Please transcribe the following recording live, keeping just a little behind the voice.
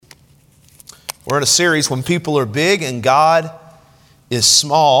We're in a series, When People Are Big and God is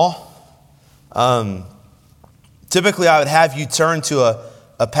Small. Typically, I would have you turn to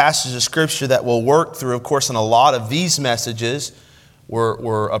a passage of Scripture that we'll work through. Of course, in a lot of these messages,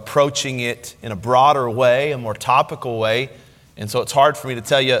 we're approaching it in a broader way, a more topical way. And so it's hard for me to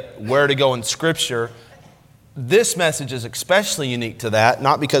tell you where to go in Scripture. This message is especially unique to that,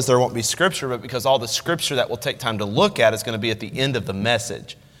 not because there won't be Scripture, but because all the Scripture that we'll take time to look at is going to be at the end of the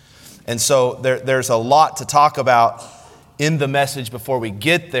message. And so there's a lot to talk about in the message before we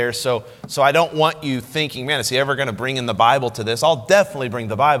get there. So I don't want you thinking, man, is he ever going to bring in the Bible to this? I'll definitely bring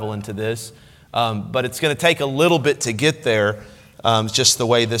the Bible into this, but it's going to take a little bit to get there, just the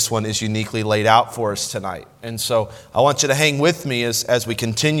way this one is uniquely laid out for us tonight. And so I want you to hang with me as we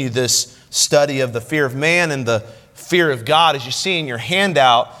continue this study of the fear of man and the fear of God. As you see in your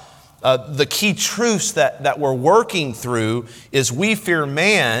handout, the key truths that we're working through is we fear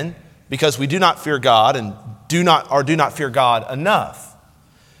man because we do not fear God and do not fear God enough.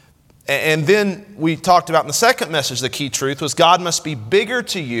 And then we talked about in the second message, the key truth was God must be bigger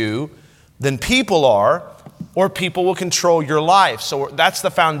to you than people are, or people will control your life. So that's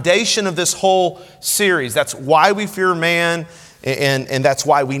the foundation of this whole series. That's why we fear man, and that's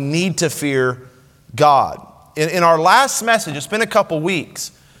why we need to fear God. In our last message, it's been a couple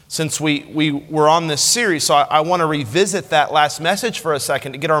weeks since we were on this series, so I want to revisit that last message for a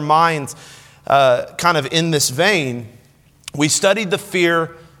second to get our minds kind of in this vein. We studied the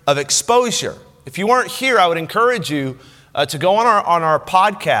fear of exposure. If you weren't here, I would encourage you to go on our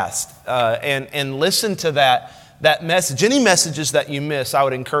podcast and listen to that message. Any messages that you miss, I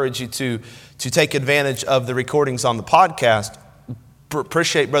would encourage you to take advantage of the recordings on the podcast.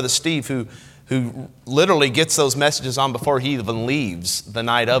 Appreciate Brother Steve who literally gets those messages on before he even leaves the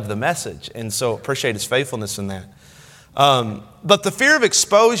night of the message. And so appreciate his faithfulness in that. But the fear of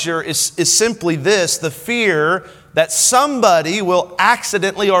exposure is simply this, the fear that somebody will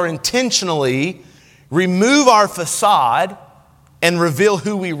accidentally or intentionally remove our facade and reveal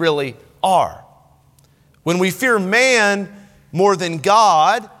who we really are. When we fear man more than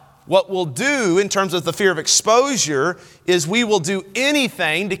God, what we'll do in terms of the fear of exposure is we will do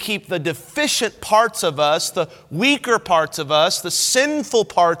anything to keep the deficient parts of us, the weaker parts of us, the sinful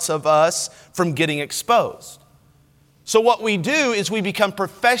parts of us from getting exposed. So what we do is we become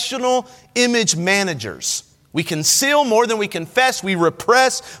professional image managers. We conceal more than we confess. We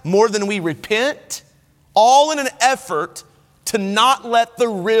repress more than we repent, all in an effort to not let the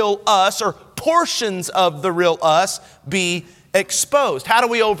real us or portions of the real us be exposed. How do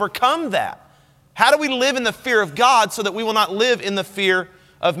we overcome that? How do we live in the fear of God so that we will not live in the fear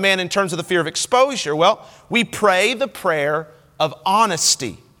of man in terms of the fear of exposure? Well, we pray the prayer of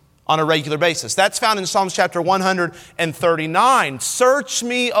honesty on a regular basis. That's found in Psalms chapter 139. Search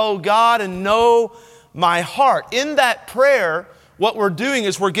me, O God, and know my heart. In that prayer, what we're doing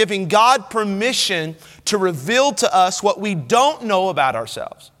is we're giving God permission to reveal to us what we don't know about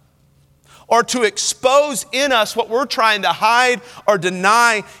ourselves, or to expose in us what we're trying to hide or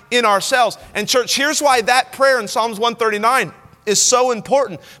deny in ourselves. And church, here's why that prayer in Psalms 139 is so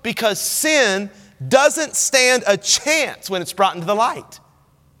important, because sin doesn't stand a chance when it's brought into the light.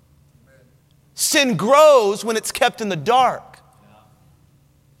 Sin grows when it's kept in the dark.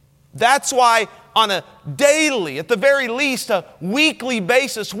 That's why on a daily, at the very least a weekly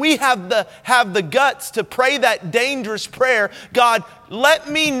basis, we have the guts to pray that dangerous prayer. God, let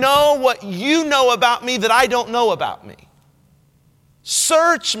me know what you know about me that I don't know about me.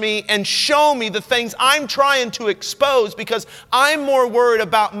 Search me and show me the things I'm trying to expose, because I'm more worried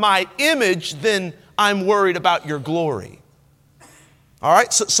about my image than I'm worried about your glory. All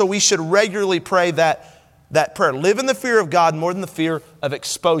right, so we should regularly pray that prayer. Live in the fear of God more than the fear of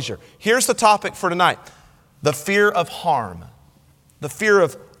exposure. Here's the topic for tonight. The fear of harm. The fear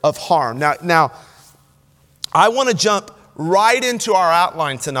of harm. Now, I want to jump right into our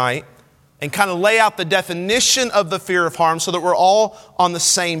outline tonight and kind of lay out the definition of the fear of harm so that we're all on the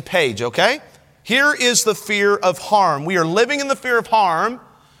same page, okay? Here is the fear of harm. We are living in the fear of harm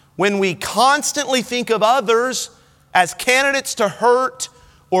when we constantly think of others as candidates to hurt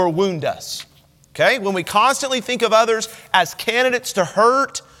or wound us. Okay? When we constantly think of others as candidates to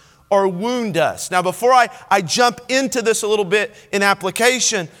hurt or wound us. Now, before I jump into this a little bit in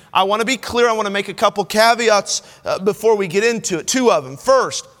application, I want to be clear. I want to make a couple caveats before we get into it. Two of them.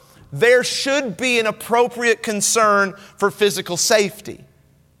 First, there should be an appropriate concern for physical safety.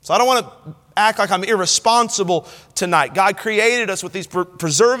 So I don't want to act like I'm irresponsible tonight. God created us with these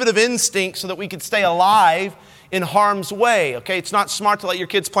preservative instincts so that we could stay alive in harm's way. Okay, it's not smart to let your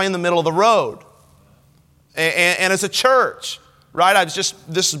kids play in the middle of the road. And as a church, right? This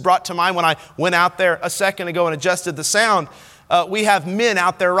was brought to mind when I went out there a second ago and adjusted the sound. We have men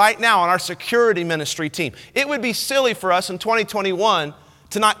out there right now on our security ministry team. It would be silly for us in 2021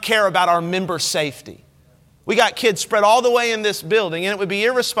 to not care about our member safety. We got kids spread all the way in this building, and it would be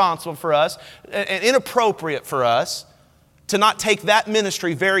irresponsible for us and inappropriate for us to not take that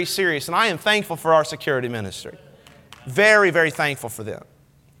ministry very serious. And I am thankful for our security ministry. Very, very thankful for them.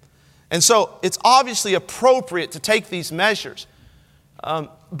 And so it's obviously appropriate to take these measures.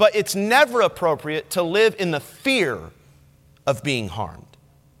 But it's never appropriate to live in the fear of being harmed.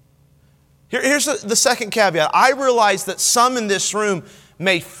 Here's the second caveat. I realize that some in this room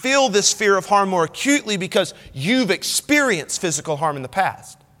may feel this fear of harm more acutely because you've experienced physical harm in the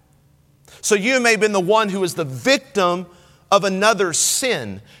past. So you may have been the one who was the victim of another's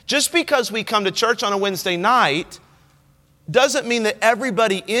sin. Just because we come to church on a Wednesday night doesn't mean that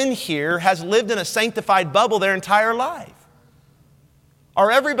everybody in here has lived in a sanctified bubble their entire life. Or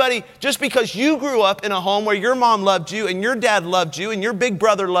everybody, just because you grew up in a home where your mom loved you and your dad loved you and your big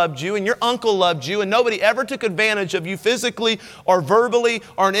brother loved you and your uncle loved you and nobody ever took advantage of you physically or verbally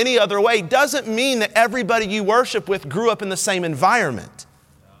or in any other way, doesn't mean that everybody you worship with grew up in the same environment.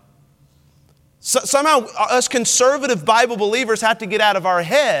 So, somehow us conservative Bible believers have to get out of our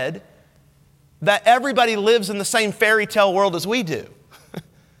head that everybody lives in the same fairy tale world as we do.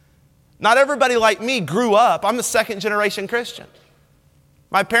 Not everybody like me grew up. I'm a second generation Christian.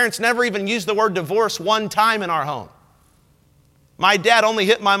 My parents never even used the word divorce one time in our home. My dad only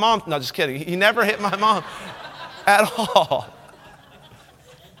hit my mom. No, just kidding. He never hit my mom at all.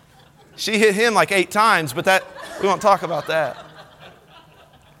 She hit him like 8 times, but we won't talk about that.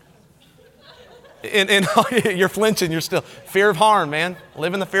 And you're flinching. You're still fear of harm, man.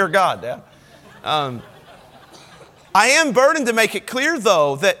 Live in the fear of God, Dad. I am burdened to make it clear,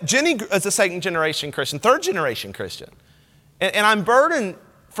 though, that Jenny is a second generation Christian, third generation Christian. And I'm burdened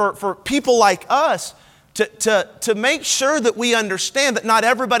for people like us to make sure that we understand that not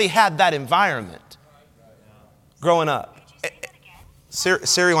everybody had that environment growing up.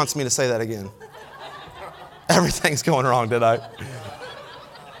 Siri wants me to say that again. Everything's going wrong tonight.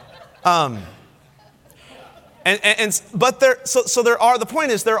 The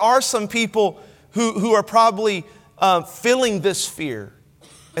point is there are some people who are probably feeling this fear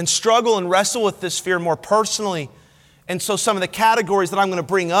and struggle and wrestle with this fear more personally. And so some of the categories that I'm going to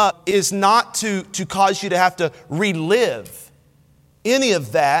bring up is not to cause you to have to relive any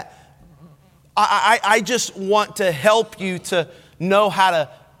of that. I just want to help you to know how to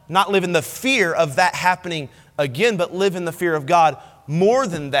not live in the fear of that happening again, but live in the fear of God more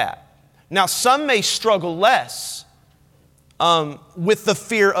than that. Now, some may struggle less with the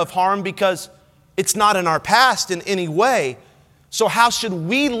fear of harm because it's not in our past in any way. So how should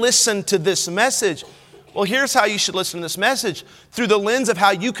we listen to this message? Well, here's how you should listen to this message, through the lens of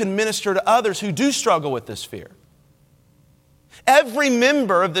how you can minister to others who do struggle with this fear. Every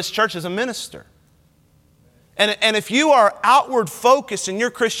member of this church is a minister. And if you are outward focused in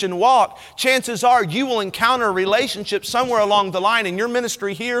your Christian walk, chances are you will encounter a relationship somewhere along the line in your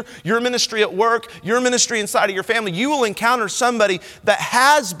ministry here, your ministry at work, your ministry inside of your family. You will encounter somebody that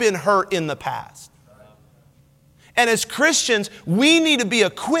has been hurt in the past. And as Christians, we need to be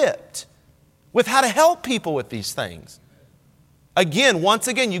equipped with how to help people with these things. Once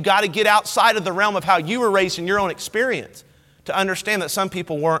again, you've got to get outside of the realm of how you were raised in your own experience to understand that some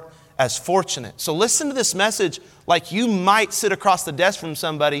people weren't as fortunate. So listen to this message like you might sit across the desk from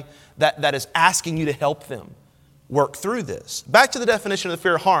somebody that is asking you to help them work through this. Back to the definition of the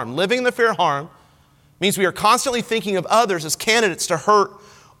fear of harm. Living in the fear of harm means we are constantly thinking of others as candidates to hurt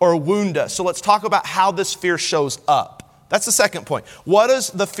or wound us. So let's talk about how this fear shows up. That's the second point. What does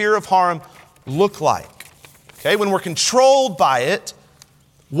the fear of harm look like? Okay, when we're controlled by it,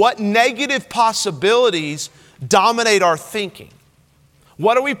 what negative possibilities dominate our thinking?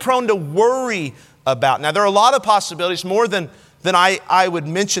 What are we prone to worry about? Now, there are a lot of possibilities, more than I would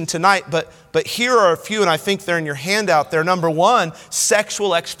mention tonight, but here are a few, and I think they're in your handout there. Number one,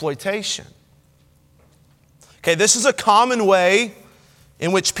 sexual exploitation. Okay, this is a common way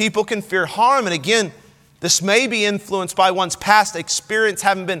in which people can fear harm. And again, this may be influenced by one's past experience,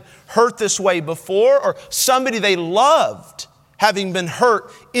 having been hurt this way before, or somebody they loved having been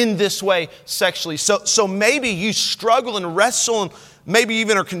hurt in this way sexually. So maybe you struggle and wrestle and maybe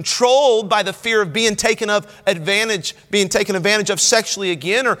even are controlled by the fear of being taken advantage of sexually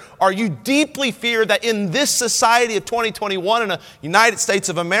again, or are you deeply fear that in this society of 2021 in the United States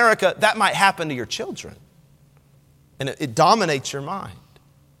of America, that might happen to your children? And it dominates your mind.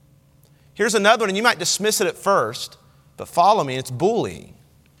 Here's another one, and you might dismiss it at first, but follow me, it's bullying.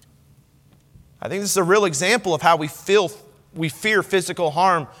 I think this is a real example of how we feel we fear physical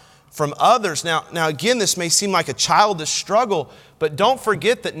harm from others. Now again, this may seem like a childish struggle, but don't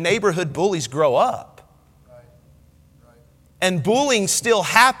forget that neighborhood bullies grow up. Right. And bullying still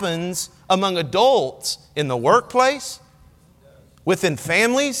happens among adults in the workplace, within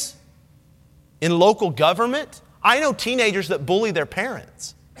families, in local government. I know teenagers that bully their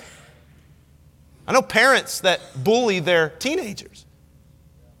parents. I know parents that bully their teenagers.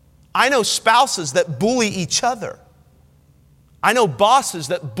 I know spouses that bully each other. I know bosses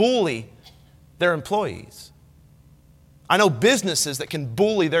that bully their employees. I know businesses that can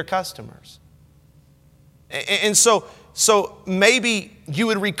bully their customers. And so maybe you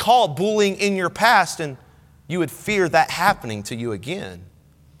would recall bullying in your past and you would fear that happening to you again.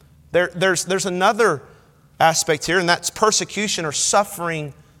 There's another aspect here, and that's persecution or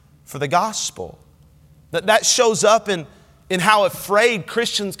suffering for the gospel. That shows up in how afraid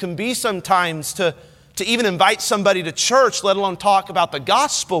Christians can be sometimes to even invite somebody to church, let alone talk about the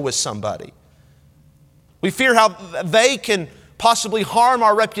gospel with somebody. We fear how they can possibly harm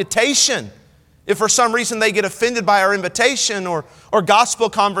our reputation if for some reason they get offended by our invitation or gospel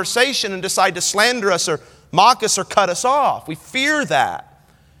conversation and decide to slander us or mock us or cut us off. We fear that.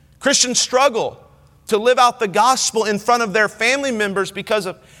 Christians struggle to live out the gospel in front of their family members because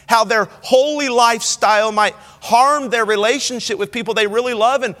of how their holy lifestyle might harm their relationship with people they really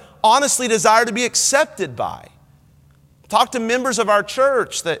love and honestly desire to be accepted by. Talk to members of our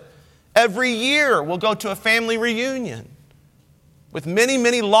church that every year we'll go to a family reunion with many,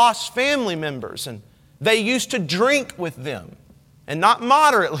 many lost family members, and they used to drink with them, and not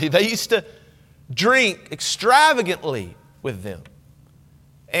moderately. They used to drink extravagantly with them.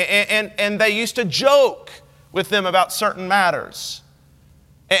 And they used to joke with them about certain matters.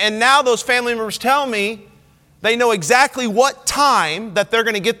 And now those family members tell me they know exactly what time that they're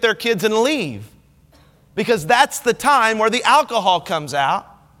going to get their kids and leave. Because that's the time where the alcohol comes out.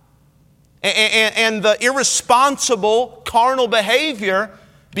 And the irresponsible carnal behavior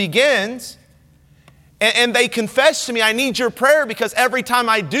begins. And they confess to me, I need your prayer because every time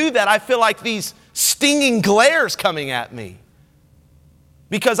I do that, I feel like these stinging glares coming at me.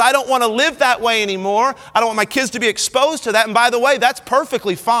 Because I don't want to live that way anymore. I don't want my kids to be exposed to that. And by the way, that's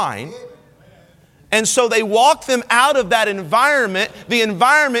perfectly fine. And so they walk them out of that environment, the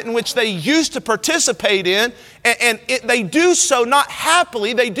environment in which they used to participate in, and they do so not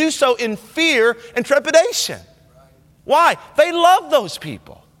happily, they do so in fear and trepidation. Why? They love those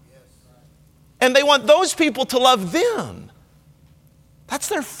people. And they want those people to love them. That's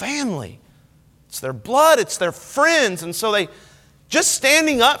their family. It's their blood, it's their friends. And so they just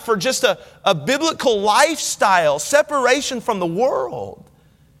standing up for just a biblical lifestyle, separation from the world.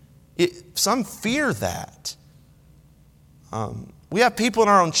 Some fear that. We have people in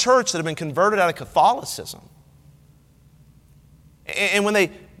our own church that have been converted out of Catholicism. And when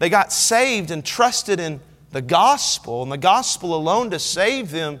they got saved and trusted in the gospel, and the gospel alone to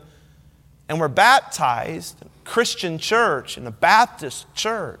save them, and were baptized in a Christian church, in a Baptist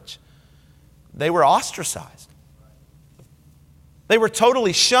church, they were ostracized. They were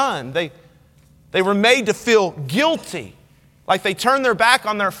totally shunned. They were made to feel guilty, like they turned their back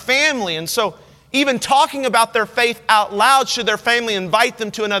on their family. And so even talking about their faith out loud, should their family invite them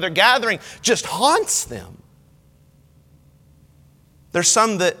to another gathering, just haunts them. There's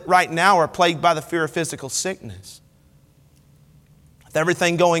some that right now are plagued by the fear of physical sickness. With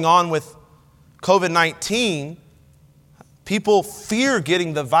everything going on with COVID-19, people fear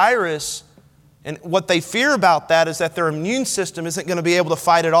getting the virus. And what they fear about that is that their immune system isn't going to be able to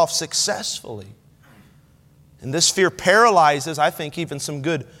fight it off successfully. And this fear paralyzes, I think, even some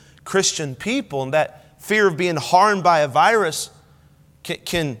good Christian people. And that fear of being harmed by a virus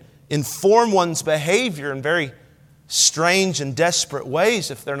can inform one's behavior in very strange and desperate ways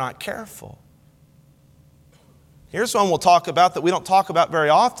if they're not careful. Here's one we'll talk about that we don't talk about very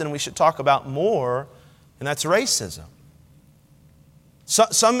often and we should talk about more, and that's racism.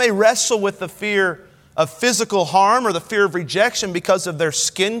 Some may wrestle with the fear of physical harm or the fear of rejection because of their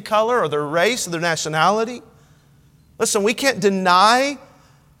skin color or their race or their nationality. Listen, we can't deny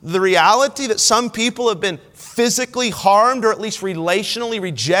the reality that some people have been physically harmed or at least relationally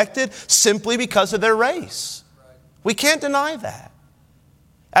rejected simply because of their race. We can't deny that.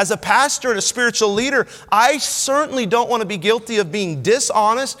 As a pastor and a spiritual leader, I certainly don't want to be guilty of being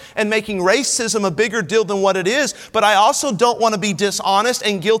dishonest and making racism a bigger deal than what it is, but I also don't want to be dishonest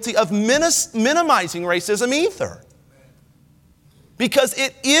and guilty of minimizing racism either. Because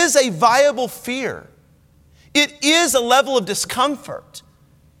it is a viable fear. It is a level of discomfort.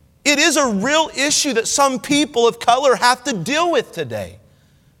 It is a real issue that some people of color have to deal with today.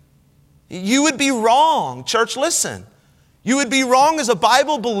 You would be wrong, church, listen. You would be wrong as a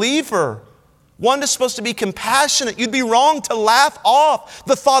Bible believer, one that's supposed to be compassionate. You'd be wrong to laugh off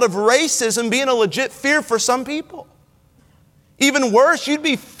the thought of racism being a legit fear for some people. Even worse, you'd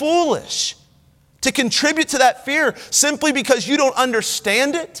be foolish to contribute to that fear simply because you don't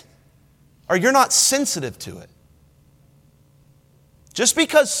understand it or you're not sensitive to it. Just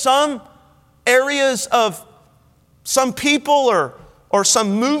because some areas of some people or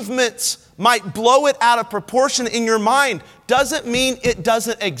some movements might blow it out of proportion in your mind doesn't mean it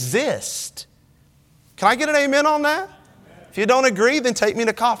doesn't exist. Can I get an amen on that? If you don't agree, then take me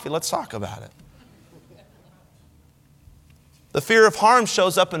to coffee. Let's talk about it. The fear of harm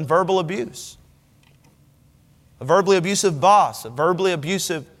shows up in verbal abuse. A verbally abusive boss, a verbally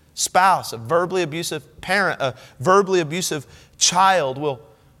abusive spouse, a verbally abusive parent, a verbally abusive child will,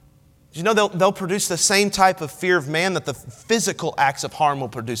 you know, they'll produce the same type of fear of man that the physical acts of harm will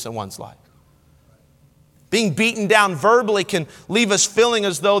produce in one's life. Being beaten down verbally can leave us feeling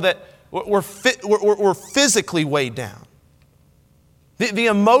as though that we're physically weighed down. The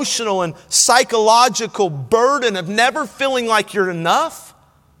emotional and psychological burden of never feeling like you're enough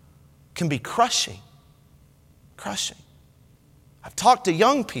can be crushing. Crushing. I've talked to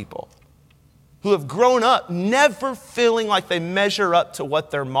young people who have grown up never feeling like they measure up to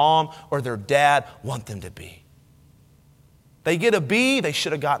what their mom or their dad want them to be. They get a B, they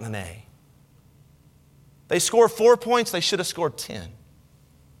should have gotten an A. They score 4 points, they should have scored 10.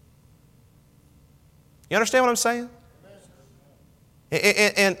 You understand what I'm saying?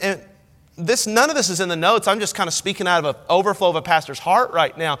 And this, none of this is in the notes. I'm just kind of speaking out of an overflow of a pastor's heart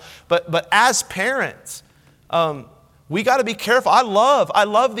right now. But as parents, we got to be careful. I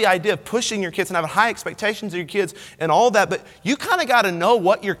love the idea of pushing your kids and having high expectations of your kids and all that. But you kind of got to know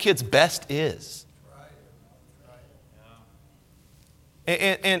what your kid's best is.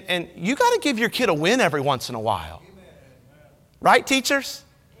 And you got to give your kid a win every once in a while. Right, teachers?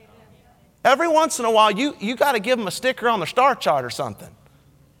 Every once in a while, you got to give them a sticker on the star chart or something.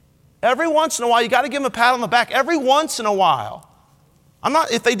 Every once in a while, you got to give them a pat on the back. Every once in a while.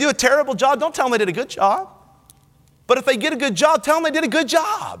 If they do a terrible job, don't tell them they did a good job. But if they get a good job, tell them they did a good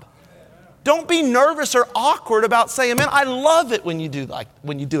job. Don't be nervous or awkward about saying, man, I love it when you do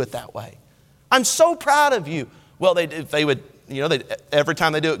it that way. I'm so proud of you. Well, every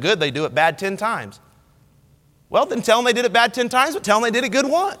time they do it good, they do it bad 10 times. Well, then tell them they did it bad 10 times, but tell them they did it good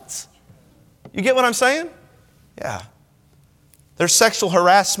once. You get what I'm saying? Yeah. There's sexual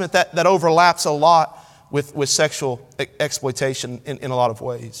harassment that overlaps a lot with sexual exploitation in a lot of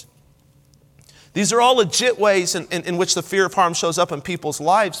ways. These are all legit ways in which the fear of harm shows up in people's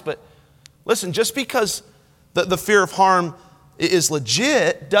lives. But listen, just because the fear of harm is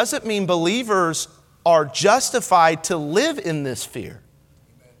legit doesn't mean believers are justified to live in this fear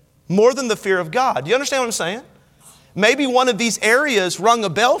more than the fear of God. Do you understand what I'm saying? Maybe one of these areas rung a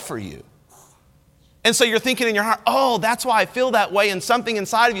bell for you. And so you're thinking in your heart, oh, that's why I feel that way. And something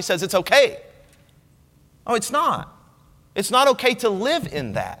inside of you says it's okay. Oh, it's not. It's not okay to live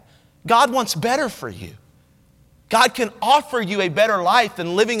in that. God wants better for you. God can offer you a better life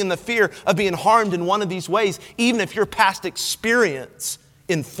than living in the fear of being harmed in one of these ways, even if your past experience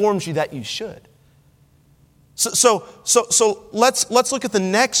informs you that you should. So let's look at the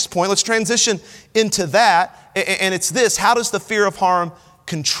next point. Let's transition into that. And it's this: how does the fear of harm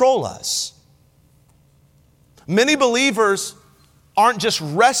control us? Many believers aren't just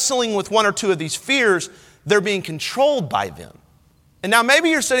wrestling with one or two of these fears, they're being controlled by them. And now maybe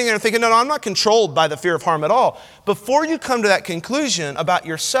you're sitting there thinking, no, I'm not controlled by the fear of harm at all. Before you come to that conclusion about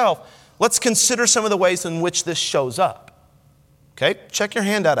yourself, let's consider some of the ways in which this shows up. Okay, check your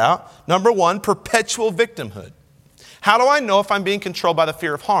handout out. Number 1, perpetual victimhood. How do I know if I'm being controlled by the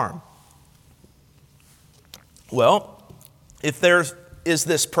fear of harm? Well, if there is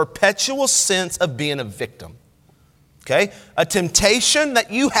this perpetual sense of being a victim, okay, a temptation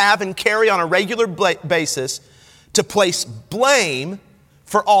that you have and carry on a regular basis to place blame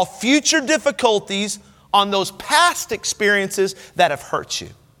for all future difficulties on those past experiences that have hurt you.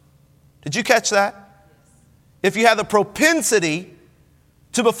 Did you catch that? If you have the propensity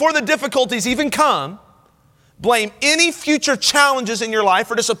to, before the difficulties even come, blame any future challenges in your life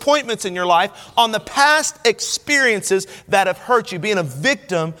or disappointments in your life on the past experiences that have hurt you. Being a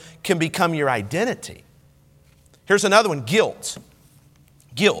victim can become your identity. Here's another one: guilt.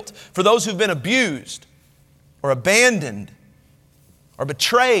 Guilt. For those who've been abused or abandoned or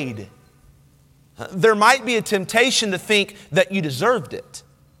betrayed, there might be a temptation to think that you deserved it.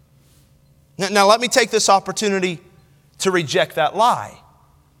 Now let me take this opportunity to reject that lie.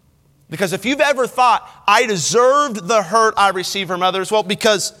 Because if you've ever thought, I deserved the hurt I received from others, well,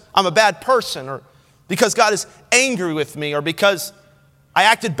 because I'm a bad person, or because God is angry with me, or because I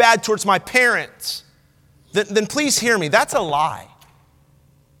acted bad towards my parents, then please hear me. That's a lie.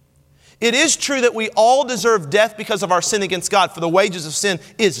 It is true that we all deserve death because of our sin against God, for the wages of sin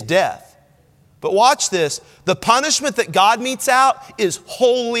is death. But watch this. The punishment that God metes out is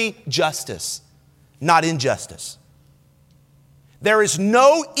holy justice, not injustice. There is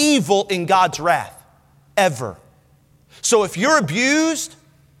no evil in God's wrath, ever. So if you're abused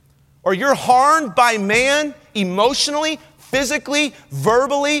or you're harmed by man emotionally, physically,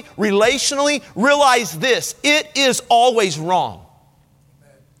 verbally, relationally, realize this: it is always wrong.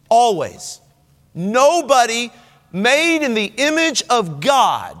 Always. Nobody made in the image of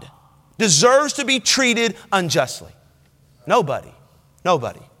God deserves to be treated unjustly. Nobody.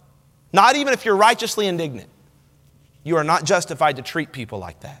 Nobody. Not even if you're righteously indignant. You are not justified to treat people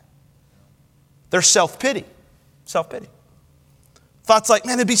like that. There's self-pity. Self-pity. Thoughts like,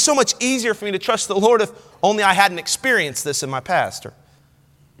 man, it'd be so much easier for me to trust the Lord if only I hadn't experienced this in my past. Or,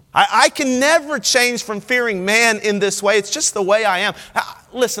 I can never change from fearing man in this way. It's just the way I am.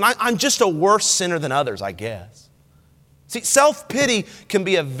 Listen, I'm just a worse sinner than others, I guess. See, self-pity can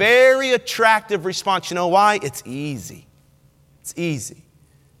be a very attractive response. You know why? It's easy. It's easy.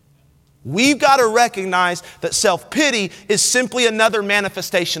 We've got to recognize that self-pity is simply another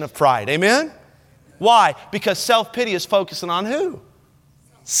manifestation of pride. Amen? Why? Because self-pity is focusing on who?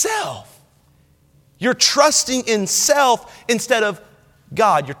 Self. You're trusting in self instead of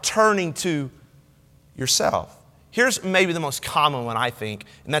God. You're turning to yourself. Here's maybe the most common one, I think,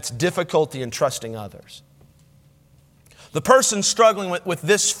 and that's difficulty in trusting others. The person struggling with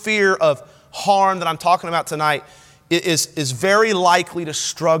this fear of harm that I'm talking about tonight is very likely to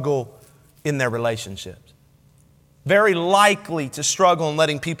struggle in their relationships. Very likely to struggle in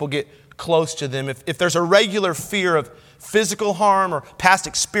letting people get close to them. If there's a regular fear of physical harm or past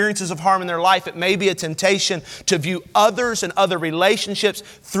experiences of harm in their life, it may be a temptation to view others and other relationships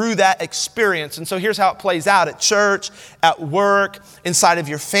through that experience. And so here's how it plays out at church, at work, inside of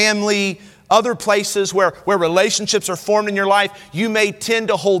your family, other places where relationships are formed in your life. You may tend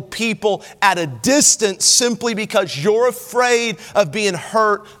to hold people at a distance simply because you're afraid of being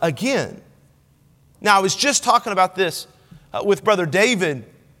hurt again. Now, I was just talking about this with Brother David,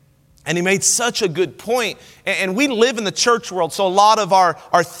 and he made such a good point. And we live in the church world, so a lot of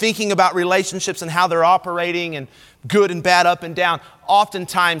our thinking about relationships and how they're operating and good and bad, up and down,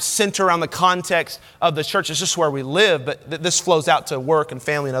 oftentimes center around the context of the church. It's just where we live, but this flows out to work and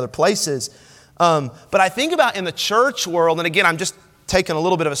family and other places. But I think about in the church world, and again, I'm just taking a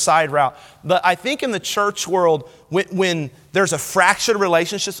little bit of a side route, but I think in the church world, when there's a fractured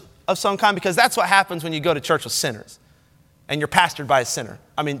relationship of some kind, because that's what happens when you go to church with sinners and you're pastored by a sinner.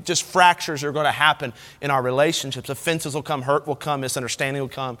 I mean, just fractures are going to happen in our relationships. Offenses will come, hurt will come, misunderstanding will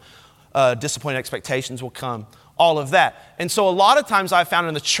come, disappointed expectations will come, all of that. And so a lot of times I've found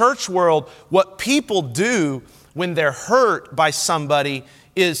in the church world, what people do when they're hurt by somebody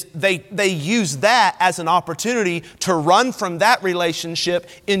is they use that as an opportunity to run from that relationship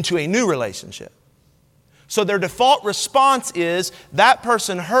into a new relationship. So their default response is, that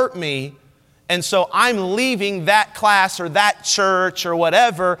person hurt me, and so I'm leaving that class or that church or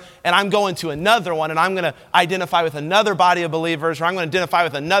whatever, and I'm going to another one, and I'm going to identify with another body of believers, or I'm going to identify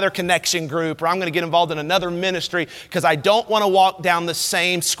with another connection group, or I'm going to get involved in another ministry because I don't want to walk down the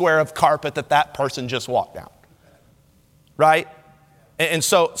same square of carpet that person just walked down. Right? And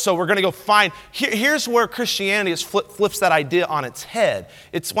so we're going to go find, here's where Christianity flips that idea on its head.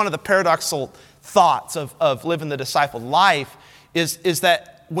 It's one of the paradoxical thoughts of living the disciple life is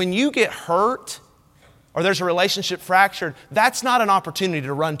that when you get hurt or there's a relationship fractured, that's not an opportunity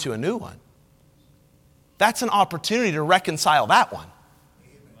to run to a new one. That's an opportunity to reconcile that one.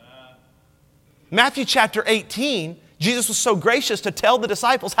 Amen. Matthew chapter 18, Jesus was so gracious to tell the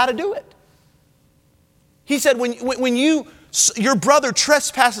disciples how to do it. He said, when your brother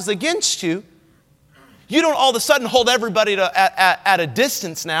trespasses against you, you don't all of a sudden hold everybody at a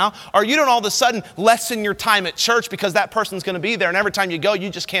distance now, or you don't all of a sudden lessen your time at church because that person's going to be there, and every time you go, you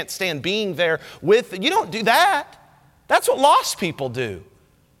just can't stand being there with it. You don't do that. That's what lost people do.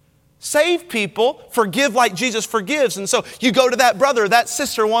 Saved people forgive like Jesus forgives. And so you go to that brother or that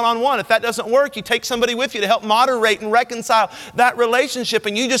sister one-on-one. If that doesn't work, you take somebody with you to help moderate and reconcile that relationship,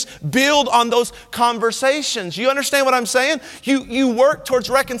 and you just build on those conversations. You understand what I'm saying? You work towards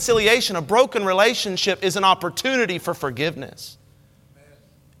reconciliation. A broken relationship is an opportunity for forgiveness.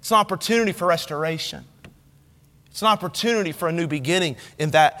 It's an opportunity for restoration. It's an opportunity for a new beginning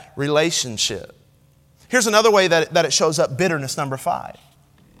in that relationship. Here's another way that it shows up: bitterness, number 5.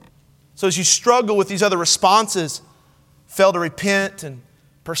 So as you struggle with these other responses, fail to repent and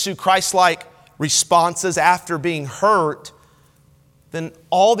pursue Christ-like responses after being hurt, then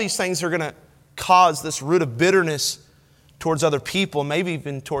all these things are going to cause this root of bitterness towards other people, maybe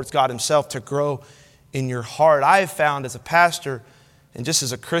even towards God himself, to grow in your heart. I have found as a pastor and just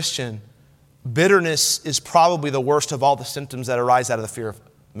as a Christian, bitterness is probably the worst of all the symptoms that arise out of the fear of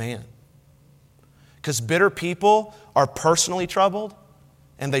man. Because bitter people are personally troubled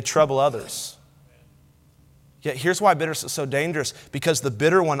and they trouble others. Yet here's why bitterness is so dangerous, because the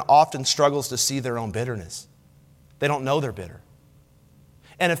bitter one often struggles to see their own bitterness. They don't know they're bitter.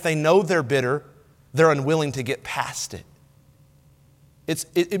 And if they know they're bitter, they're unwilling to get past it.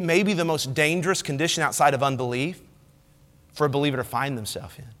 It may be the most dangerous condition outside of unbelief for a believer to find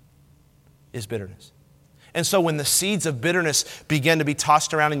themselves in, is bitterness. And so when the seeds of bitterness begin to be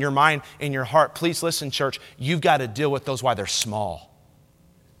tossed around in your mind, in your heart, please listen, church, you've got to deal with those while they're small.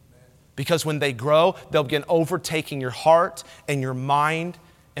 Because when they grow, they'll begin overtaking your heart and your mind,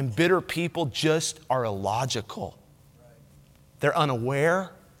 and bitter people just are illogical. They're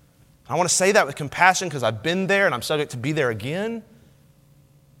unaware. I want to say that with compassion because I've been there and I'm subject to be there again.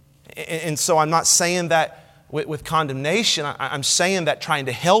 And so I'm not saying that with condemnation. I'm saying that trying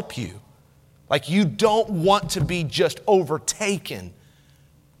to help you. Like, you don't want to be just overtaken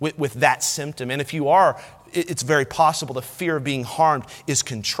with that symptom. And if you are, it's very possible the fear of being harmed is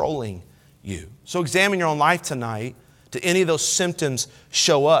controlling you. So examine your own life tonight. Do any of those symptoms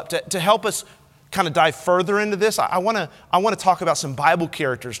show up? To help us kind of dive further into this, I want to talk about some Bible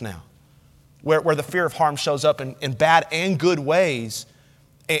characters now where the fear of harm shows up in bad and good ways.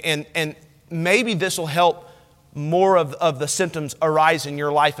 And maybe this will help more of the symptoms arise in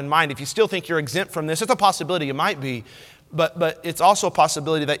your life and mind. If you still think you're exempt from this, it's a possibility you might be, but it's also a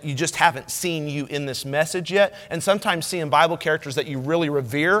possibility that you just haven't seen you in this message yet. And sometimes seeing Bible characters that you really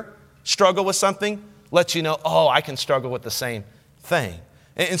revere struggle with something lets you know, oh, I can struggle with the same thing.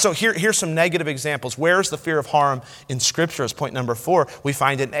 And so here's some negative examples. Where's the fear of harm in Scripture? As point number 4, we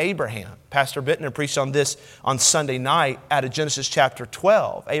find it in Abraham. Pastor Bittner preached on this on Sunday night out of Genesis chapter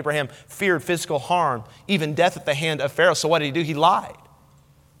 12. Abraham feared physical harm, even death at the hand of Pharaoh. So what did he do? He lied.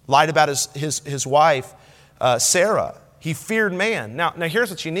 Lied about his wife, Sarah. He feared man. Now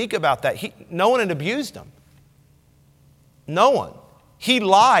here's what's unique about that. No one had abused him. No one. He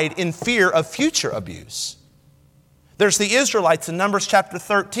lied in fear of future abuse. There's the Israelites in Numbers chapter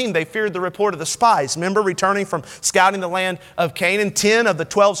 13. They feared the report of the spies. Remember, returning from scouting the land of Canaan, 10 of the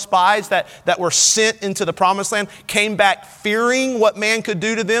 12 spies that were sent into the promised land came back fearing what man could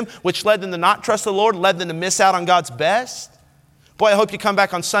do to them, which led them to not trust the Lord, led them to miss out on God's best. Boy, I hope you come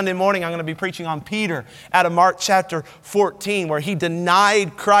back on Sunday morning. I'm going to be preaching on Peter out of Mark chapter 14, where he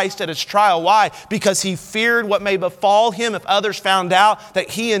denied Christ at his trial. Why? Because he feared what may befall him if others found out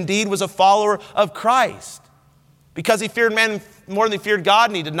that he indeed was a follower of Christ. Because he feared man more than he feared God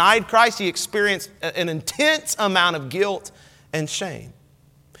and he denied Christ, he experienced an intense amount of guilt and shame.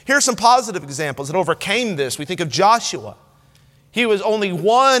 Here are some positive examples that overcame this. We think of Joshua. He was only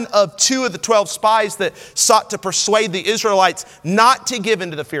one of 2 of the 12 spies that sought to persuade the Israelites not to give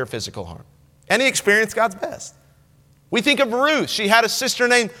in to the fear of physical harm. And he experienced God's best. We think of Ruth. She had a sister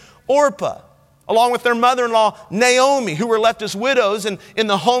named Orpah, along with their mother-in-law, Naomi, who were left as widows in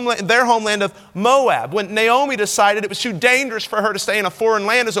their homeland of Moab. When Naomi decided it was too dangerous for her to stay in a foreign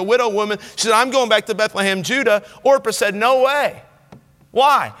land as a widow woman, she said, I'm going back to Bethlehem, Judah. Orpah said, no way.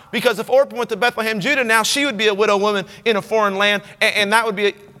 Why? Because if Orpah went to Bethlehem, Judah, now she would be a widow woman in a foreign land, and that would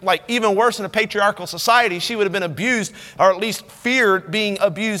be like even worse in a patriarchal society. She would have been abused, or at least feared being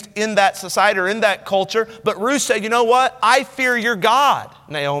abused in that society or in that culture. But Ruth said, you know what? I fear your God,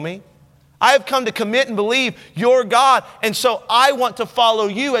 Naomi. I have come to commit and believe your God, and so I want to follow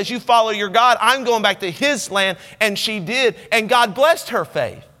you as you follow your God. I'm going back to his land, and she did, and God blessed her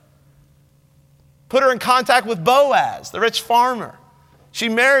faith. Put her in contact with Boaz, the rich farmer. She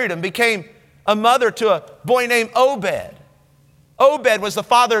married him, became a mother to a boy named Obed. Obed was the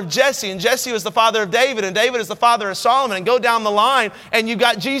father of Jesse, and Jesse was the father of David, and David is the father of Solomon, and go down the line, and you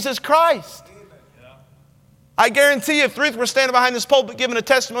got Jesus Christ. I guarantee you, if Ruth were standing behind this pulpit giving a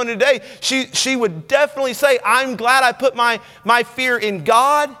testimony today, she would definitely say, I'm glad I put my fear in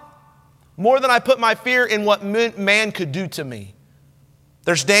God more than I put my fear in what man could do to me.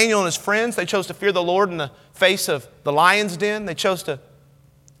 There's Daniel and his friends. They chose to fear the Lord in the face of the lion's den. They chose to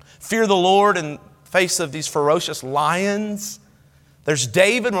fear the Lord in the face of these ferocious lions. There's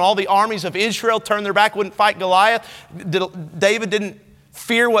David, when all the armies of Israel turned their back, wouldn't fight Goliath. David didn't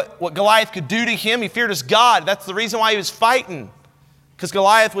fear what Goliath could do to him. He feared his God. That's the reason why he was fighting, because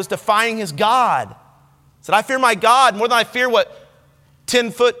Goliath was defying his God. He said, I fear my God more than I fear what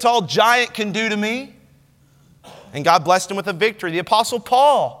 10-foot-tall giant can do to me. And God blessed him with a victory. The Apostle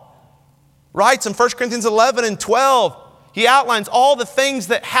Paul writes in 1 Corinthians 11 and 12, he outlines all the things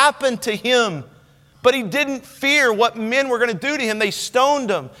that happened to him. But he didn't fear what men were going to do to him. They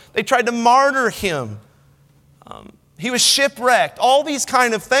stoned him. They tried to martyr him. He was shipwrecked. All these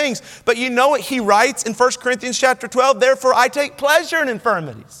kind of things. But you know what he writes in 1 Corinthians chapter 12? Therefore, I take pleasure in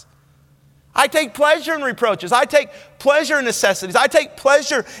infirmities. I take pleasure in reproaches. I take pleasure in necessities. I take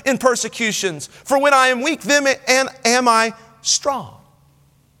pleasure in persecutions. For when I am weak, then am I strong.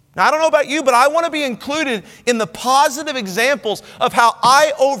 Now, I don't know about you, but I want to be included in the positive examples of how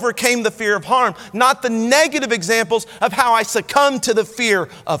I overcame the fear of harm, not the negative examples of how I succumbed to the fear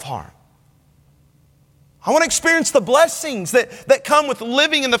of harm. I want to experience the blessings that come with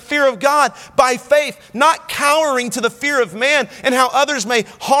living in the fear of God by faith, not cowering to the fear of man and how others may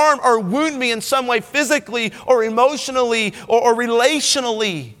harm or wound me in some way physically or emotionally or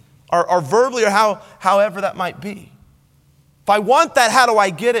relationally or verbally or however that might be. If I want that, how do I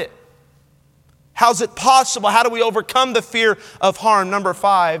get it? How's it possible? How do we overcome the fear of harm? Number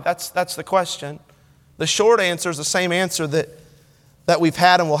 5, that's the question. The short answer is the same answer that we've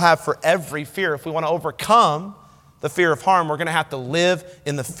had and will have for every fear. If we want to overcome the fear of harm, we're going to have to live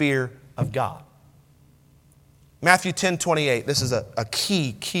in the fear of God. Matthew 10:28, this is a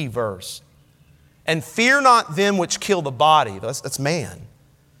key verse. And fear not them which kill the body, that's man,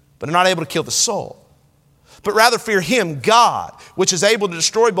 but are not able to kill the soul. But rather fear him, God, which is able to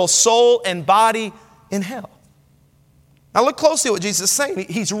destroy both soul and body in hell. Now look closely at what Jesus is saying.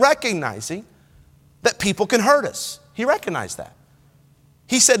 He's recognizing that people can hurt us. He recognized that.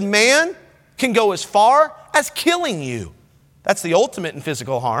 He said man can go as far as killing you. That's the ultimate in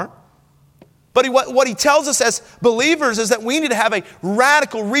physical harm. But what he tells us as believers is that we need to have a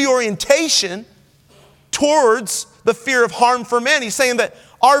radical reorientation towards the fear of harm for men. He's saying that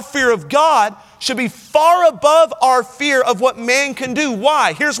our fear of God should be far above our fear of what man can do.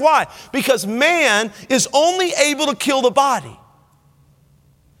 Why? Here's why. Because man is only able to kill the body.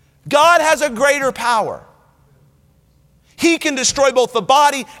 God has a greater power. He can destroy both the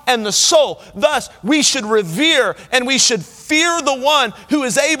body and the soul. Thus, we should revere and we should fear the one who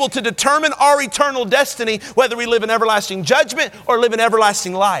is able to determine our eternal destiny, whether we live in everlasting judgment or live in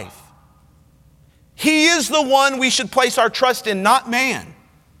everlasting life. He is the one we should place our trust in, not man.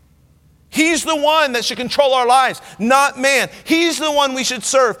 He's the one that should control our lives, not man. He's the one we should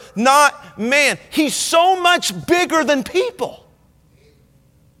serve, not man. He's so much bigger than people.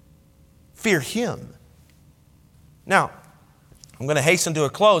 Fear him. Now, I'm going to hasten to a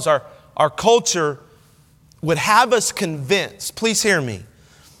close. Our culture would have us convinced, please hear me,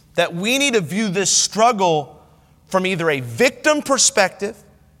 that we need to view this struggle from either a victim perspective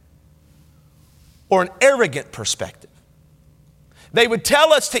or an arrogant perspective. They would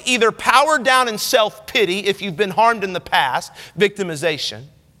tell us to either power down in self-pity if you've been harmed in the past, victimization,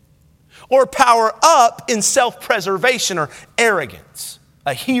 or power up in self-preservation or arrogance,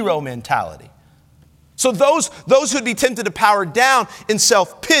 a hero mentality. So those who'd be tempted to power down in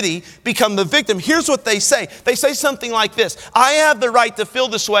self-pity become the victim. Here's what they say. They say something like this: I have the right to feel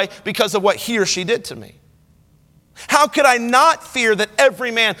this way because of what he or she did to me. How could I not fear that every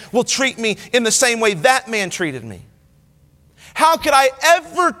man will treat me in the same way that man treated me? How could I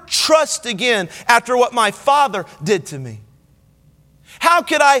ever trust again after what my father did to me? How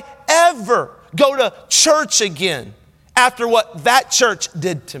could I ever go to church again after what that church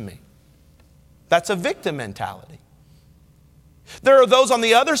did to me? That's a victim mentality. There are those on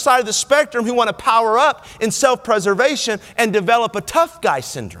the other side of the spectrum who want to power up in self-preservation and develop a tough guy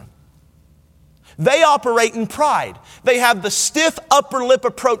syndrome. They operate in pride. They have the stiff upper lip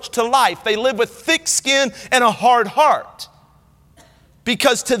approach to life. They live with thick skin and a hard heart.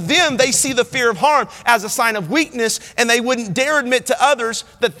 Because to them, they see the fear of harm as a sign of weakness, and they wouldn't dare admit to others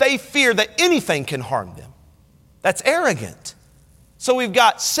that they fear that anything can harm them. That's arrogant. So we've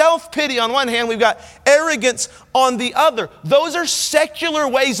got self-pity on one hand, we've got arrogance on the other. Those are secular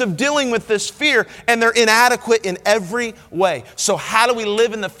ways of dealing with this fear, and they're inadequate in every way. So how do we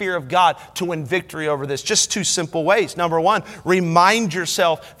live in the fear of God to win victory over this? Just 2 simple ways. Number 1, remind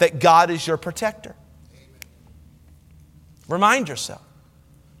yourself that God is your protector. Remind yourself.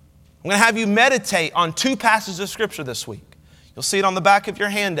 I'm going to have you meditate on 2 passages of Scripture this week. You'll see it on the back of your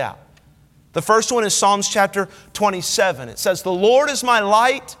handout. The first one is Psalms chapter 27. It says, "The Lord is my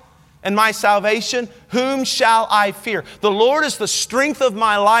light and my salvation. Whom shall I fear? The Lord is the strength of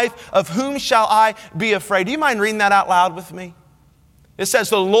my life. Of whom shall I be afraid?" Do you mind reading that out loud with me? It says,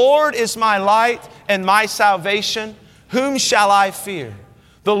 "The Lord is my light and my salvation. Whom shall I fear?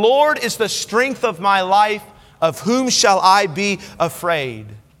 The Lord is the strength of my life. Of whom shall I be afraid?"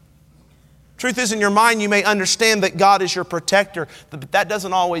 Truth is, in your mind, you may understand that God is your protector, but that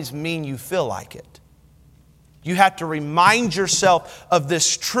doesn't always mean you feel like it. You have to remind yourself of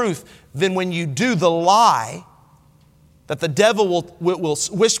this truth. Then when you do, the lie that the devil will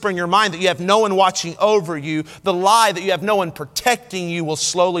whisper in your mind that you have no one watching over you, the lie that you have no one protecting you will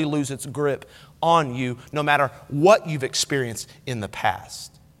slowly lose its grip on you, no matter what you've experienced in the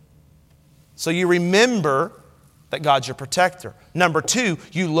past. So you remember that God's your protector. Number two,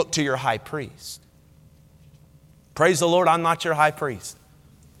 you look to your high priest. Praise the Lord, I'm not your high priest.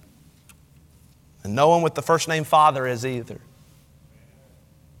 And no one with the first name Father is either.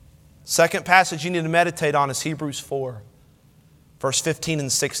 Second passage you need to meditate on is Hebrews 4, verse 15 and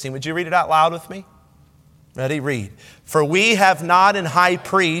 16. Would you read it out loud with me? Ready? Read. For we have not an high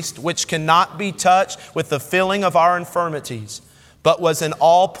priest which cannot be touched with the feeling of our infirmities, but was in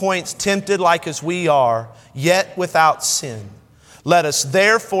all points tempted like as we are, yet without sin. Let us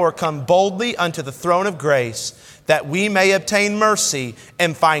therefore come boldly unto the throne of grace, that we may obtain mercy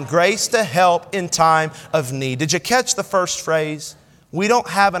and find grace to help in time of need. Did you catch the first phrase? We don't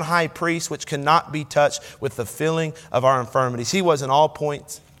have an high priest which cannot be touched with the feeling of our infirmities. He was in all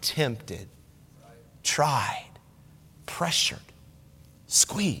points tempted, tried, pressured,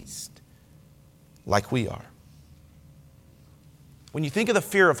 squeezed, like we are. When you think of the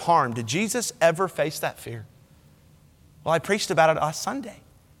fear of harm, did Jesus ever face that fear? Well, I preached about it last Sunday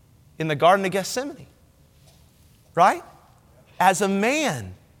in the Garden of Gethsemane. Right? As a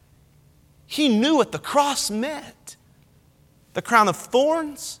man, he knew what the cross meant. The crown of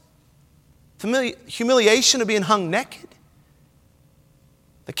thorns, humiliation of being hung naked,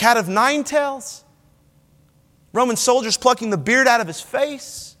 the cat of nine tails, Roman soldiers plucking the beard out of his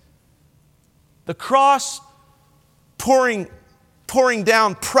face, the cross pouring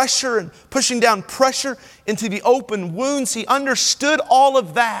down pressure and pushing down pressure into the open wounds. He understood all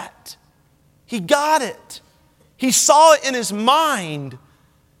of that. He got it. He saw it in his mind,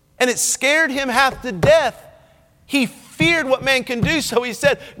 and it scared him half to death. He feared what man can do, so he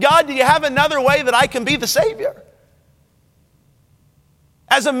said, God, do you have another way that I can be the Savior?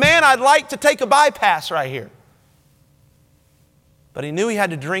 As a man, I'd like to take a bypass right here. But he knew he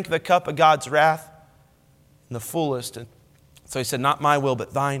had to drink the cup of God's wrath in the fullest. And so he said, not my will,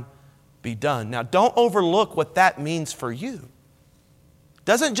 but thine be done. Now, don't overlook what that means for you. It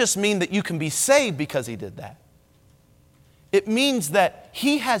doesn't just mean that you can be saved because he did that. It means that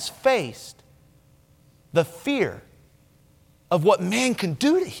he has faced the fear of what man can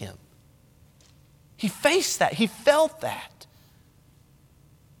do to him. He faced that. He felt that.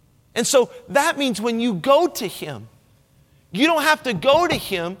 And so that means when you go to him, you don't have to go to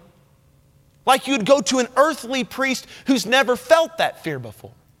him like you'd go to an earthly priest who's never felt that fear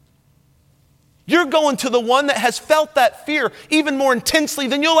before. You're going to the one that has felt that fear even more intensely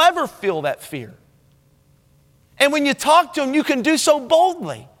than you'll ever feel that fear. And when you talk to him, you can do so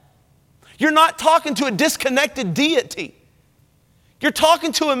boldly. You're not talking to a disconnected deity. You're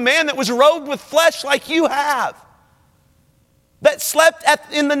talking to a man that was robed with flesh like you have, that slept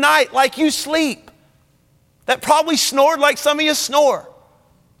in the night like you sleep, that probably snored like some of you snore.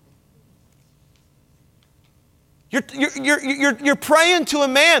 You're praying to a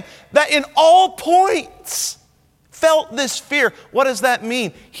man that in all points felt this fear. What does that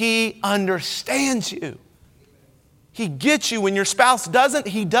mean? He understands you. He gets you. When your spouse doesn't,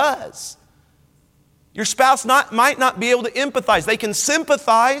 he does. Your spouse might not be able to empathize. They can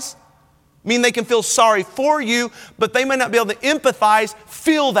sympathize, mean they can feel sorry for you, but they may not be able to empathize,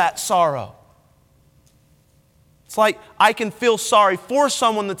 feel that sorrow. It's like I can feel sorry for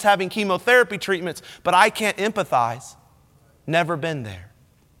someone that's having chemotherapy treatments, but I can't empathize. Never been there.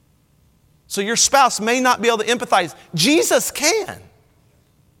 So your spouse may not be able to empathize. Jesus can.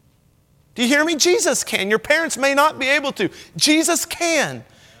 Do you hear me? Jesus can. Your parents may not be able to. Jesus can.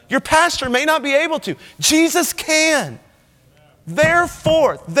 Your pastor may not be able to. Jesus can.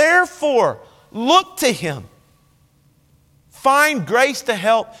 Therefore, look to him. Find grace to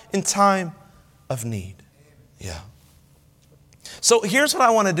help in time of need. Yeah. So here's what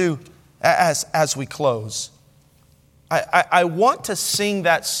I want to do as we close. I want to sing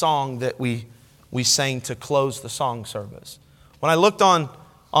that song that we sang to close the song service. When I looked on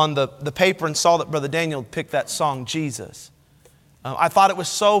the paper and saw that Brother Daniel picked that song, Jesus, I thought it was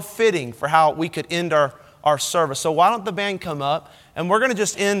so fitting for how we could end our service. So why don't the band come up, and we're going to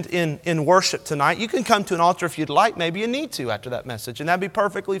just end in worship tonight. You can come to an altar if you'd like. Maybe you need to after that message, and that'd be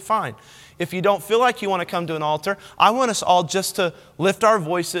perfectly fine. If you don't feel like you want to come to an altar, I want us all just to lift our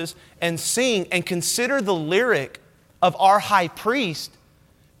voices and sing and consider the lyric of our high priest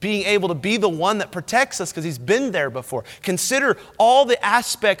being able to be the one that protects us because He's been there before. Consider all the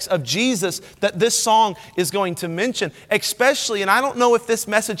aspects of Jesus that this song is going to mention, especially, and I don't know if this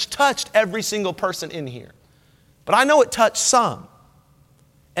message touched every single person in here, but I know it touched some.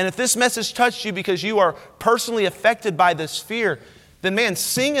 And if this message touched you because you are personally affected by this fear, then man,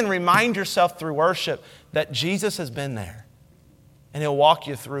 sing and remind yourself through worship that Jesus has been there and He'll walk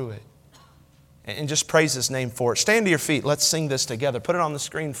you through it. And just praise His name for it. Stand to your feet. Let's sing this together. Put it on the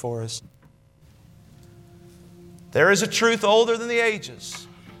screen for us. There is a truth older than the ages.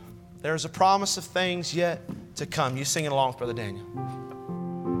 There is a promise of things yet to come. You sing it along with Brother Daniel.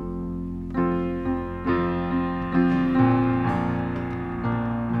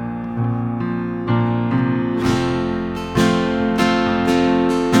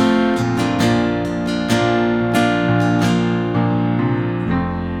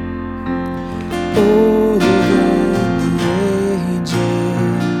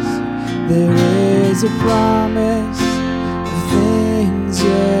 A promise of things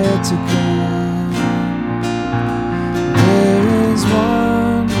yet to come. There is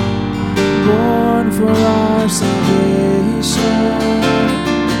one born for our salvation,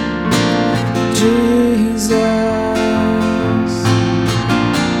 Jesus.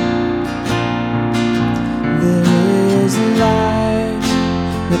 There is a light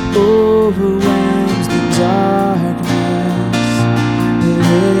that overwhelms the darkness.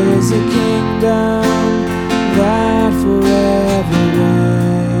 There is a kingdom that forever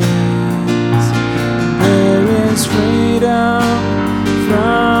reigns. There is freedom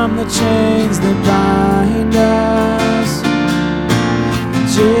from the chains that bind us.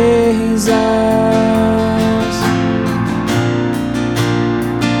 Jesus.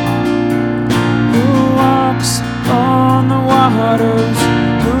 Who walks on the waters,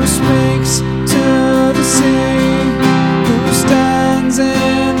 who speaks to the sea, who stands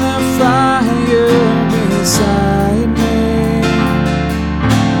in the fire beside me.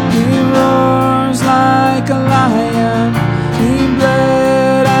 He roars like a lion, He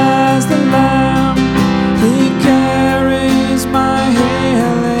bled as the lamb. He carries my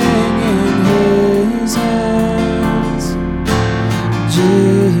healing in His hands.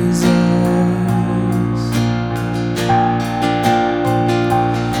 Jesus.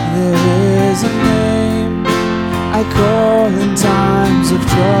 There is a name I call in times of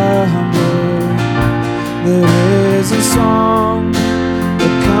trouble. There is a song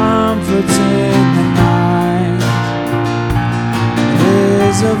that comforts in the night. There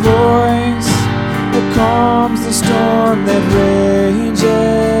is a voice that calms the storm that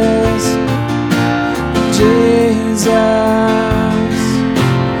rages. Jesus,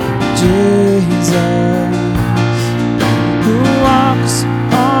 Jesus, who walks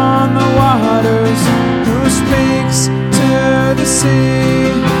on the waters, who speaks to the sea,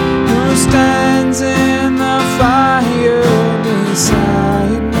 who stands in the fire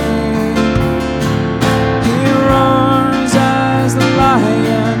beside me. He roars as the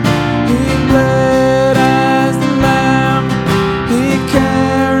lion, He bled as the lamb. He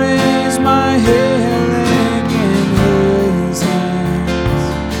carries my healing in His hands.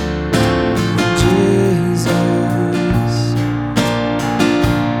 Jesus,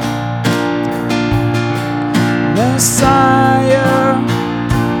 Messiah,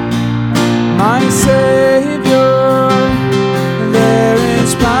 my Savior, there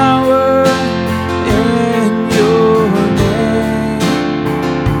is power in Your name.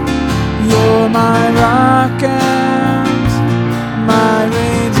 You're my rock and my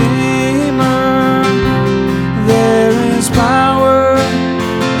Redeemer. There is power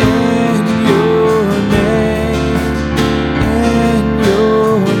in Your name, in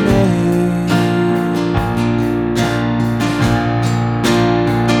Your name.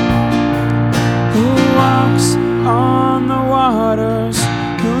 Who walks on the waters,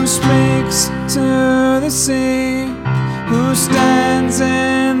 who speaks to the sea, who stands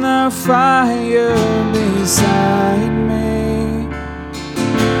in the fire beside me.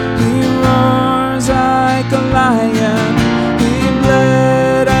 He roars like a lion, He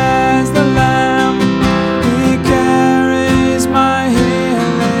bled as the lamb. He carries my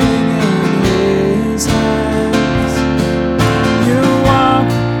healing in His hands. You walk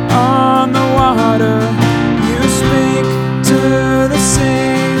on the water, You speak to the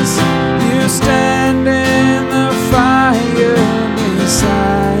seas, You stand in the fire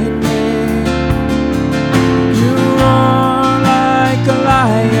beside me. You roar like a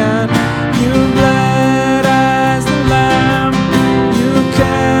lion, You bled as the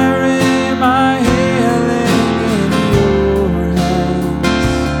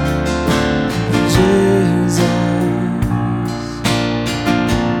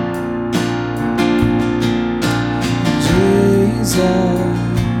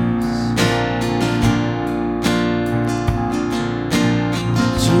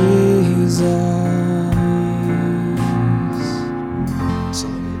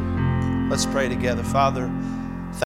Let's pray together. Father,